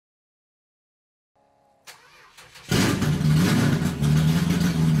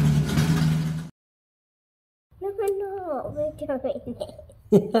not doing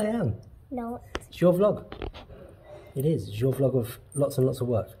it. I am. No. It's your vlog. It is. It's your vlog of lots and lots of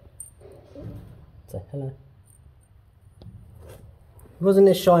work. Say hello. Wasn't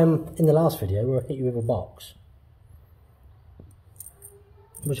this shy in the last video where I hit you with a box?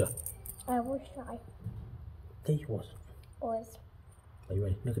 Was you? I was shy. No, you wasn't. Was. Are you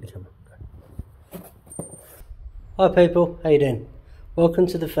ready? Look at the camera. Go. Hi people, how you doing? Welcome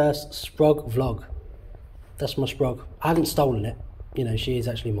to the first Sprog vlog. That's my Sprog. I haven't stolen it. You know, she is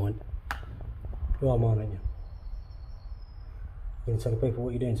actually mine. You are mine, aren't you? You gonna tell the people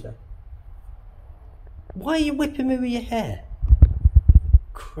what you're doing today? Why are you whipping me with your hair?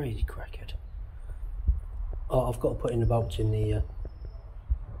 Crazy crackhead. Oh, I've got to put in the bolts in the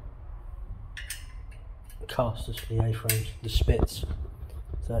casters for the A-frames, the spits.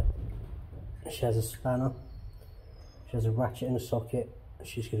 So, she has a spanner, she has a ratchet and a socket,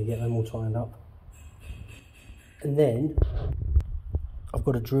 she's going to get them all tightened up. And then, I've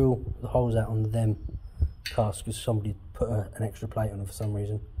got to drill the holes out on them cast because somebody put an extra plate on it for some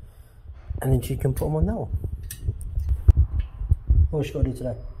reason. And then she can put them on that one. What's she got to do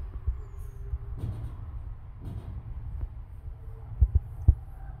today?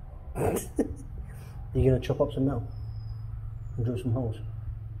 You're going to chop up some metal and drill some holes?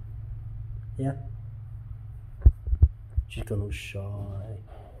 Yeah? She's gone all shy.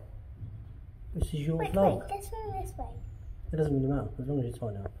 This is your vlog. Wait, this one this way. It doesn't really matter, as long as you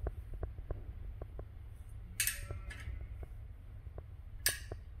tighten it up.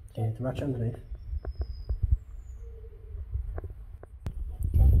 Do you need the ratchet underneath?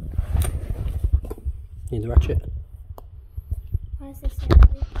 Need the ratchet? Why is this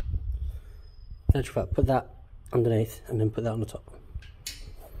heavy? In fact, put that underneath and then put that on the top.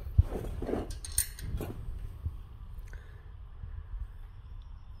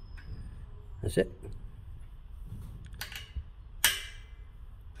 That's it.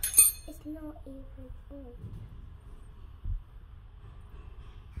 It's not even full.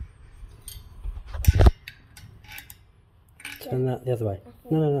 Turn that the other way.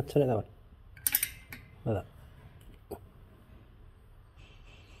 No, turn it that way. Like that.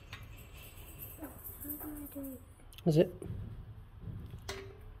 That's it.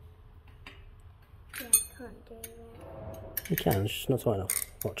 Yeah, I can't do that. You can, it's just not tight enough.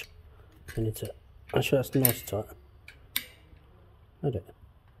 Watch. You need to. Actually, that's nice and tight. I do it.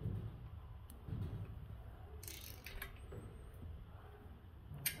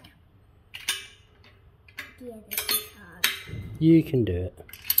 Yeah, this is hard. You can do it.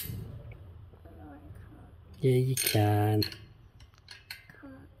 No, I can't. Yeah, you can.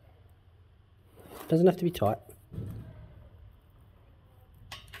 Can't. Doesn't have to be tight.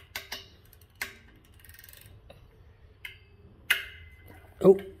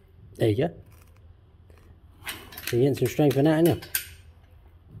 Oh, there you go. You're getting some strength in that, aren't you?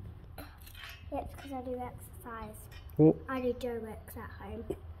 Yeah, it's because I do exercise. Oh. I do Joe Wicks at home.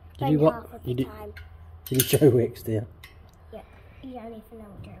 You do what? Half of You the do. time. You do Joe Wicks, do you? Yeah, you don't even know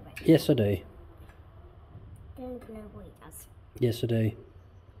what Joe Wicks is. Yes, I do. You don't even know what he does. Yes, I do.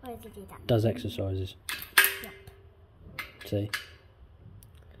 Why does he do that? Does exercises. Yep. See?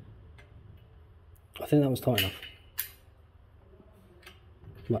 I think that was tight enough.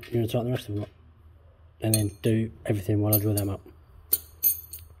 Right, you're going to tighten the rest of them up. And then do everything while I drill them up.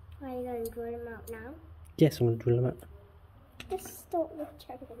 Are you going to drill them out now? Yes, I'm going to drill them up. Just stop with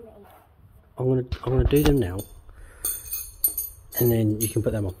checking me. I'm gonna do them now. And then you can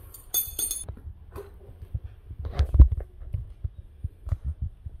put them on.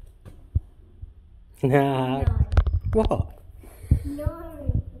 Nah. No. What?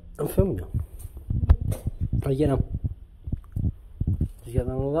 No. I'm filming you. Are you getting them? Did you get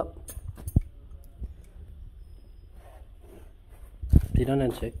them all up? You don't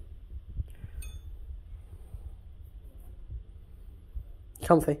need to.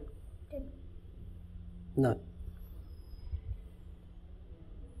 Comfy? No.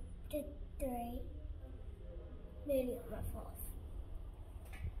 Did 3. Nearly on my 4th.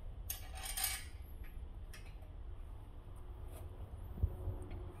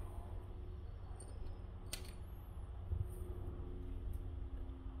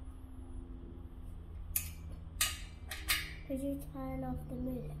 Could you turn off the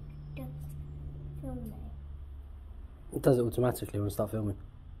music? Just film me. It does it automatically when I start filming.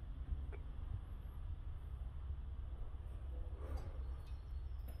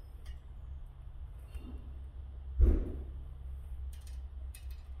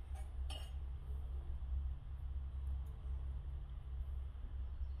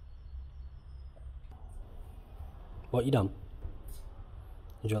 What, you done?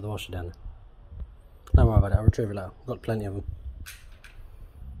 Did you got the washer down there? No worry about it, I'll retrieve it later. I've got plenty of them.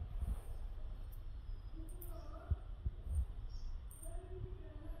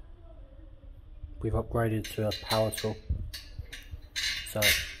 We've upgraded to a power tool. So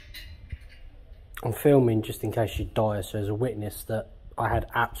I'm filming just in case she dies, so there's a witness that I had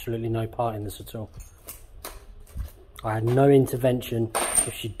absolutely no part in this at all. I had no intervention.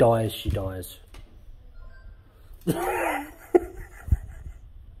 If she dies, she dies. Do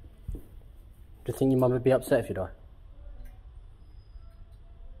you think your mum would be upset if you die?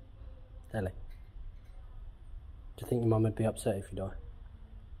 Ellie? Do you think your mum would be upset if you die?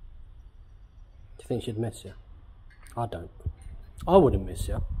 Do you think she'd miss you? I don't. I wouldn't miss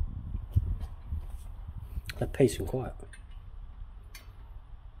you. Have peace and quiet.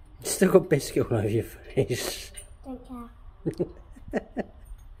 You still got biscuit all over your face. Don't care. Look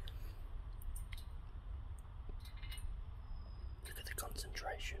at the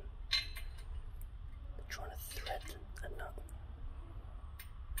concentration. They're trying to thread a nut.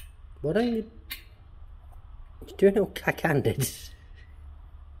 Why don't you... You're doing it all cack-handed.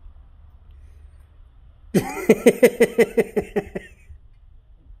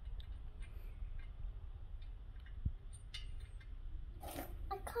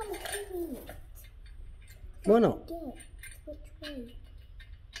 Why not? Which way?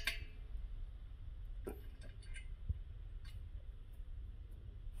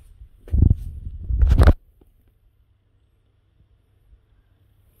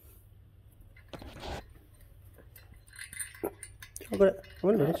 I've got it. I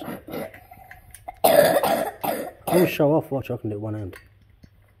want to do this. I'm going to show off. Watch, I can do it one hand.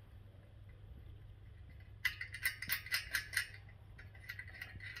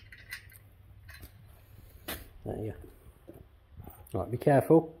 There you go. Right, be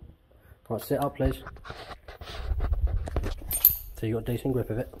careful. Right, sit up, please. So you got a decent grip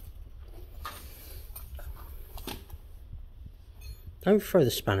of it. Don't throw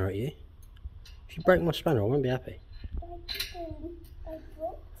the spanner at you. If you break my spanner, I won't be happy.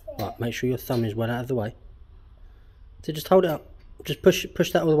 Right, make sure your thumb is well out of the way. So just hold it up. Just push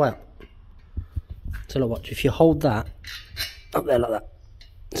that all the way up. So look, watch. If you hold that up there like that,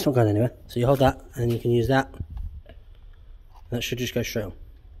 it's not going anywhere. So you hold that, and then you can use that. And that should just go straight on.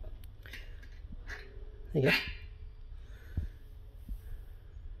 There you go.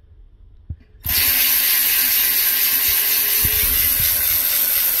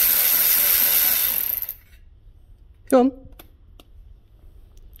 Go on.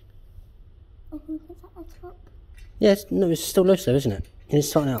 I think it's at the top. Yes, no, it's still loose though, isn't it? You need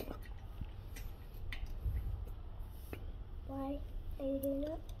to tighten it up. Why are you doing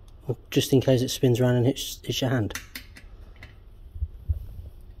that? Well, just in case it spins around and hits your hand.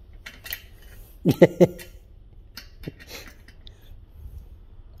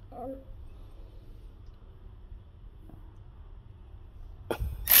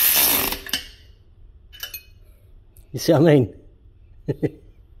 You see what I mean?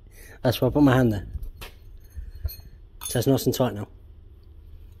 That's why I put my hand there. So it's nice and tight now.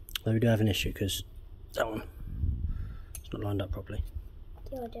 Though we do have an issue because that one, it's not lined up properly.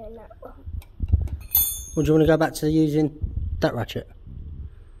 You're doing that one. Well, do you want to go back to using that ratchet?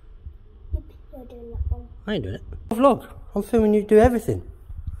 You're doing that one. I ain't doing it. Vlog. I'm filming you do everything.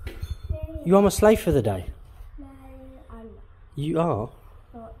 No, You are my slave for the day. no, I'm not. You are.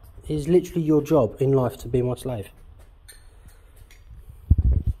 Not. It is literally your job in life to be my slave.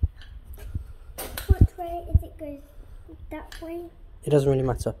 Which way is it goes? That way? It doesn't really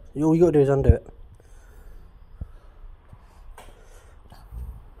matter. All you got to do is undo it.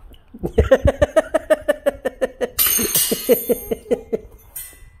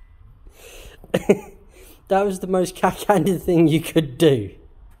 That was the most cack-handed thing you could do.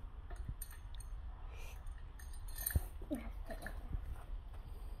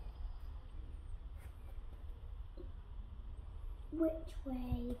 Which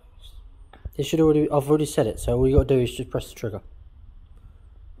way? It should already. I've already said it. So all you got to do is just press the trigger.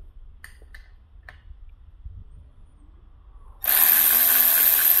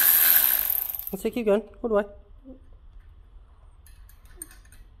 That's it. Keep going. All the way.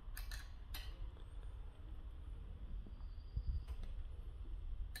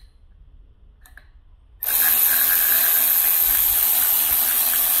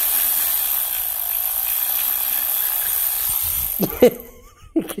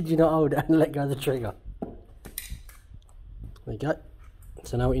 Could you not hold it and let go of the trigger? There you go.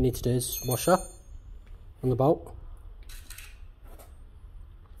 So now what you need to do is wash her on the bolt.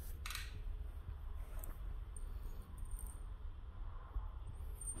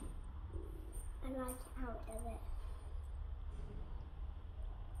 I like it how it does it.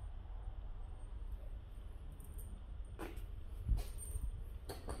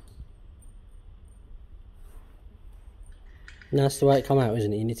 No, that's the way it come out,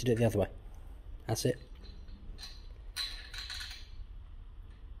 isn't it? You need to do it the other way. That's it.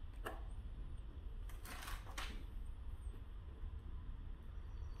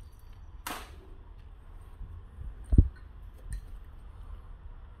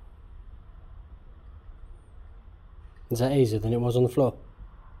 Is that easier than it was on the floor?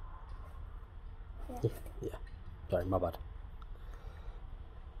 Yeah. Yeah. Sorry, my bad.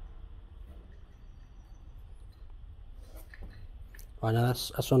 Right, now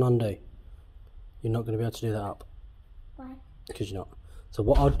that's on undo. You're not going to be able to do that up. Why? Because you're not. So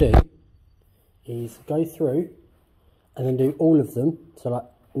what I'll do is go through and then do all of them. So like,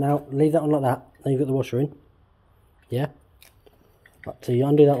 now leave that on like that. Then you've got the washer in. Yeah? Right, so you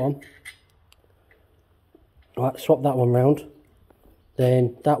undo that one. Right, swap that one round.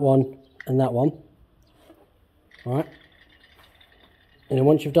 Then that one and that one. Alright. And then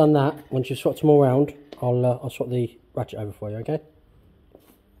once you've done that, once you've swapped them all round, I'll swap the ratchet over for you, okay?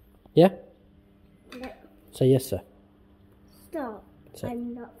 Yeah? No. Say yes, sir. Stop. So.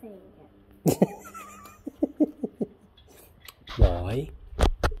 I'm not saying it. Why?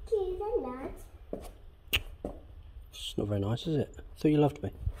 Cheese and that. It's not very nice, is it? I thought you loved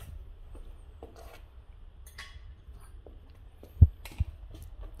me.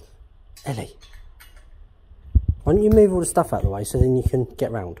 Ellie, why don't you move all the stuff out of the way so then you can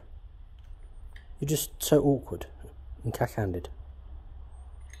get round? You're just so awkward and cack-handed.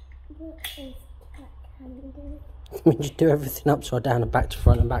 What is cack-handed? I mean, you do everything upside down and back to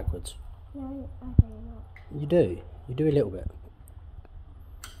front and backwards. No, I do not. You do. You do a little bit.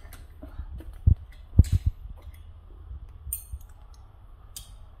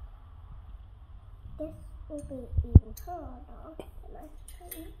 This will be even harder, and I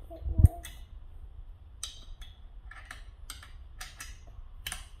think it will.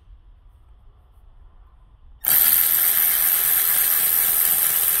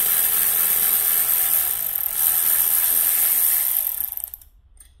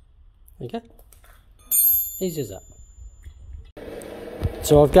 Okay. Easy as that.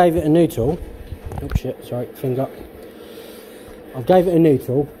 So I've gave it a new tool. Oh shit, sorry, finger. I've gave it a new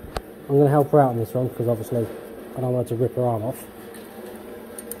tool. I'm going to help her out on this one because obviously I don't want her to rip her arm off.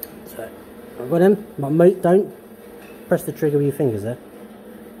 So I've got him, but mate, don't press the trigger with your fingers there.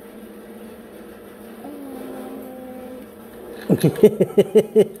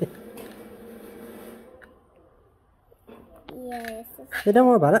 Yes. Yeah, don't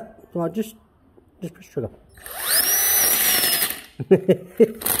worry about it. Right, just press trigger.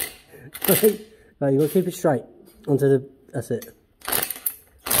 Right, you've got to keep it straight onto the. That's it.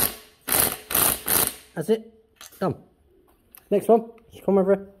 That's it. Done. Next one. Just come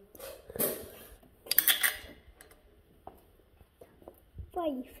over here. Why are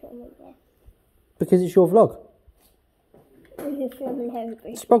you filming this? Because it's your vlog. Are you filming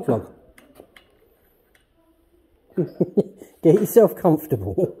everything? Sprog vlog. Get yourself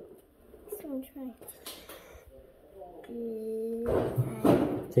comfortable. I'm trying.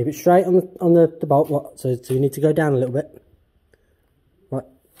 Keep it straight on the bolt. What? So you need to go down a little bit. Right.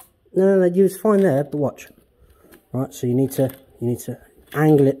 No, you was fine there, but watch. Right. So you need to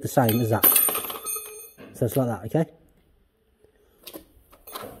angle it the same as that. So it's like that, okay?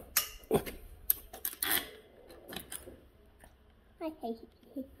 I hate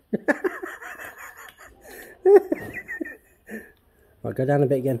you. Right, go down a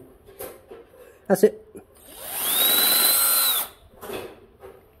bit again. That's it.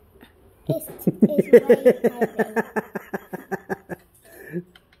 It's way heavy.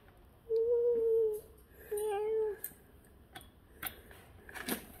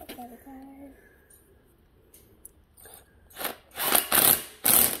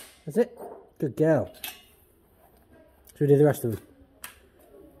 That's it. Good girl. Should we do the rest of them?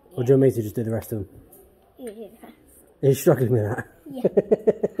 Or do you want me to just do the rest of them? You do that. Are you struggling with that? Yeah.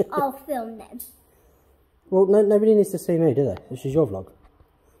 I'll film them. Well, nobody needs to see me, do they? This is your vlog.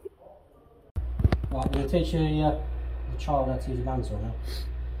 Right, I'm going to teach you the child how to use a bandsaw now.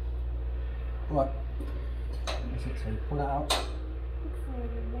 Right. That's it, so you pull that out.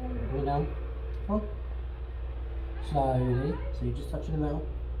 Pull it down. Come on. Slowly. So you're just touching the metal.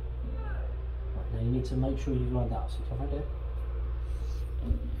 Right, now you need to make sure you've lined that up. So come right there.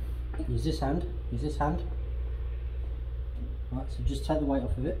 Use this hand. Use this hand. Right, so just take the weight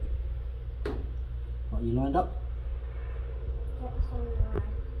off of it. Right, you lined up?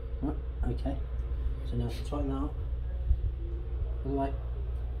 Right, okay. So now tighten that up. All the way.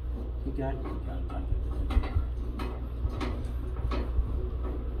 Keep going. Keep going, going.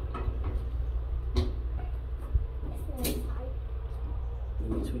 You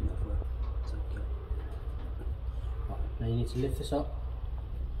need to tweak that for it. So go. Right, now you need to lift this up.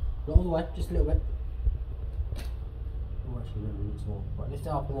 Not all the way, just a little bit. Oh, actually, no, we need some more. Right, lift it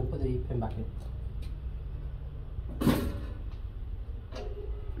up and then put the pin back in.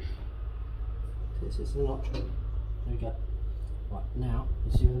 This is the notch. There we go. Right, now,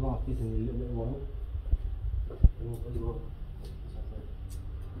 you see where the mark is, and a little bit of oil. A little bit of oil.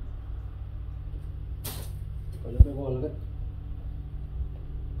 Put a little bit of oil on it.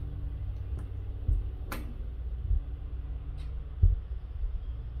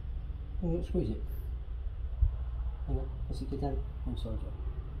 Oh, let's squeeze it. Hang on, let's get down. I'm sorry,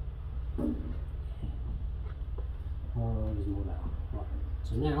 Joe. More oil is more now. Right,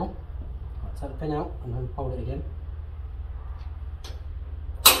 so now, right, take the pin out and then hold it again.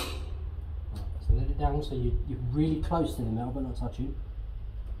 Right, so let it down so you're really close to the metal but not touching.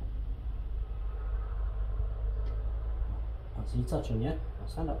 Right, so you're touching, yeah? Right,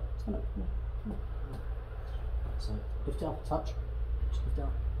 stand up, stand up. Come on, come on. Right, so lift it up a touch. Just lift it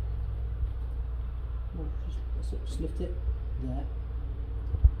up. Just lift it there.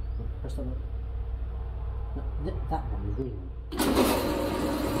 Press that one. No, that one, the green one.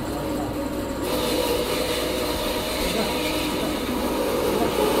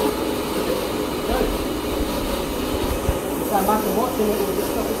 Stand back and watch and it will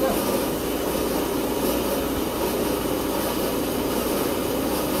just stop itself.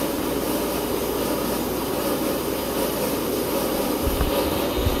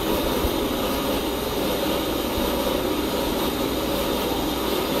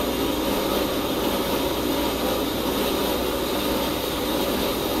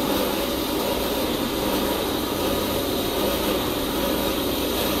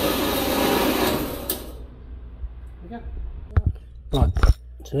 Right,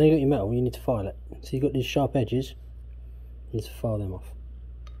 so now you've got your metal, you need to file it. So you've got these sharp edges, you need to file them off.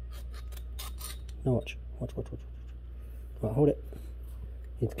 Now watch. Right, hold it.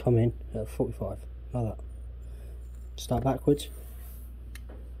 You need to come in at 45, like that. Start backwards,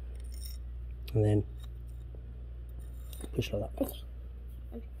 and then push like that.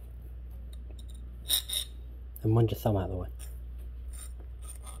 And wind your thumb out of the way.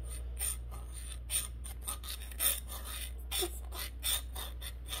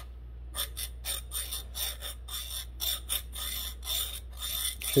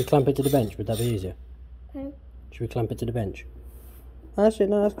 Should we clamp it to the bench? Would that be easier? Okay. Should we clamp it to the bench? Oh, that's it,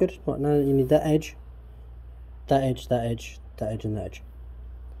 no, that's good. Right, now you need that edge, that edge, that edge, that edge and that edge.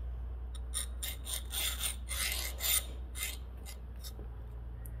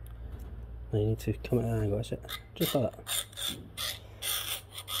 Now you need to come at an angle, that's it. Just like that.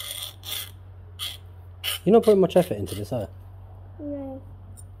 You're not putting much effort into this, are you? No.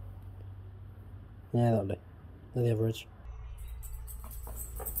 Yeah, that'll do. Now the other edge.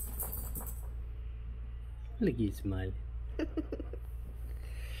 Look at you smile.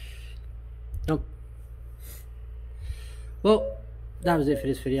 Oh. Well, that was it for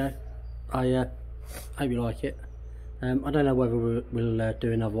this video. I hope you like it. I don't know whether we'll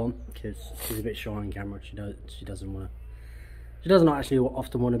do another one because she's a bit shy on camera. She doesn't actually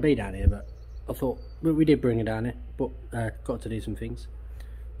often want to be down here, but I thought we did bring her down here, but got to do some things.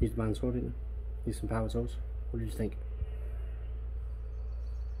 Use the bandsaw, didn't you? Use some power tools. What did you think?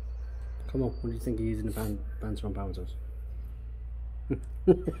 Come on, what do you think of using the bandsaw and power tools?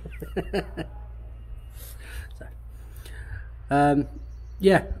 So,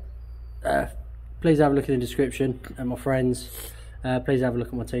 yeah, please have a look in the description at my friends. Please have a look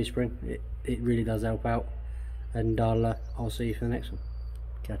at my Teespring. It really does help out, and I'll see you for the next one.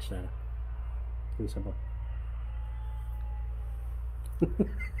 Catch you later. Give me some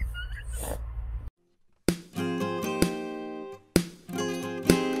bye.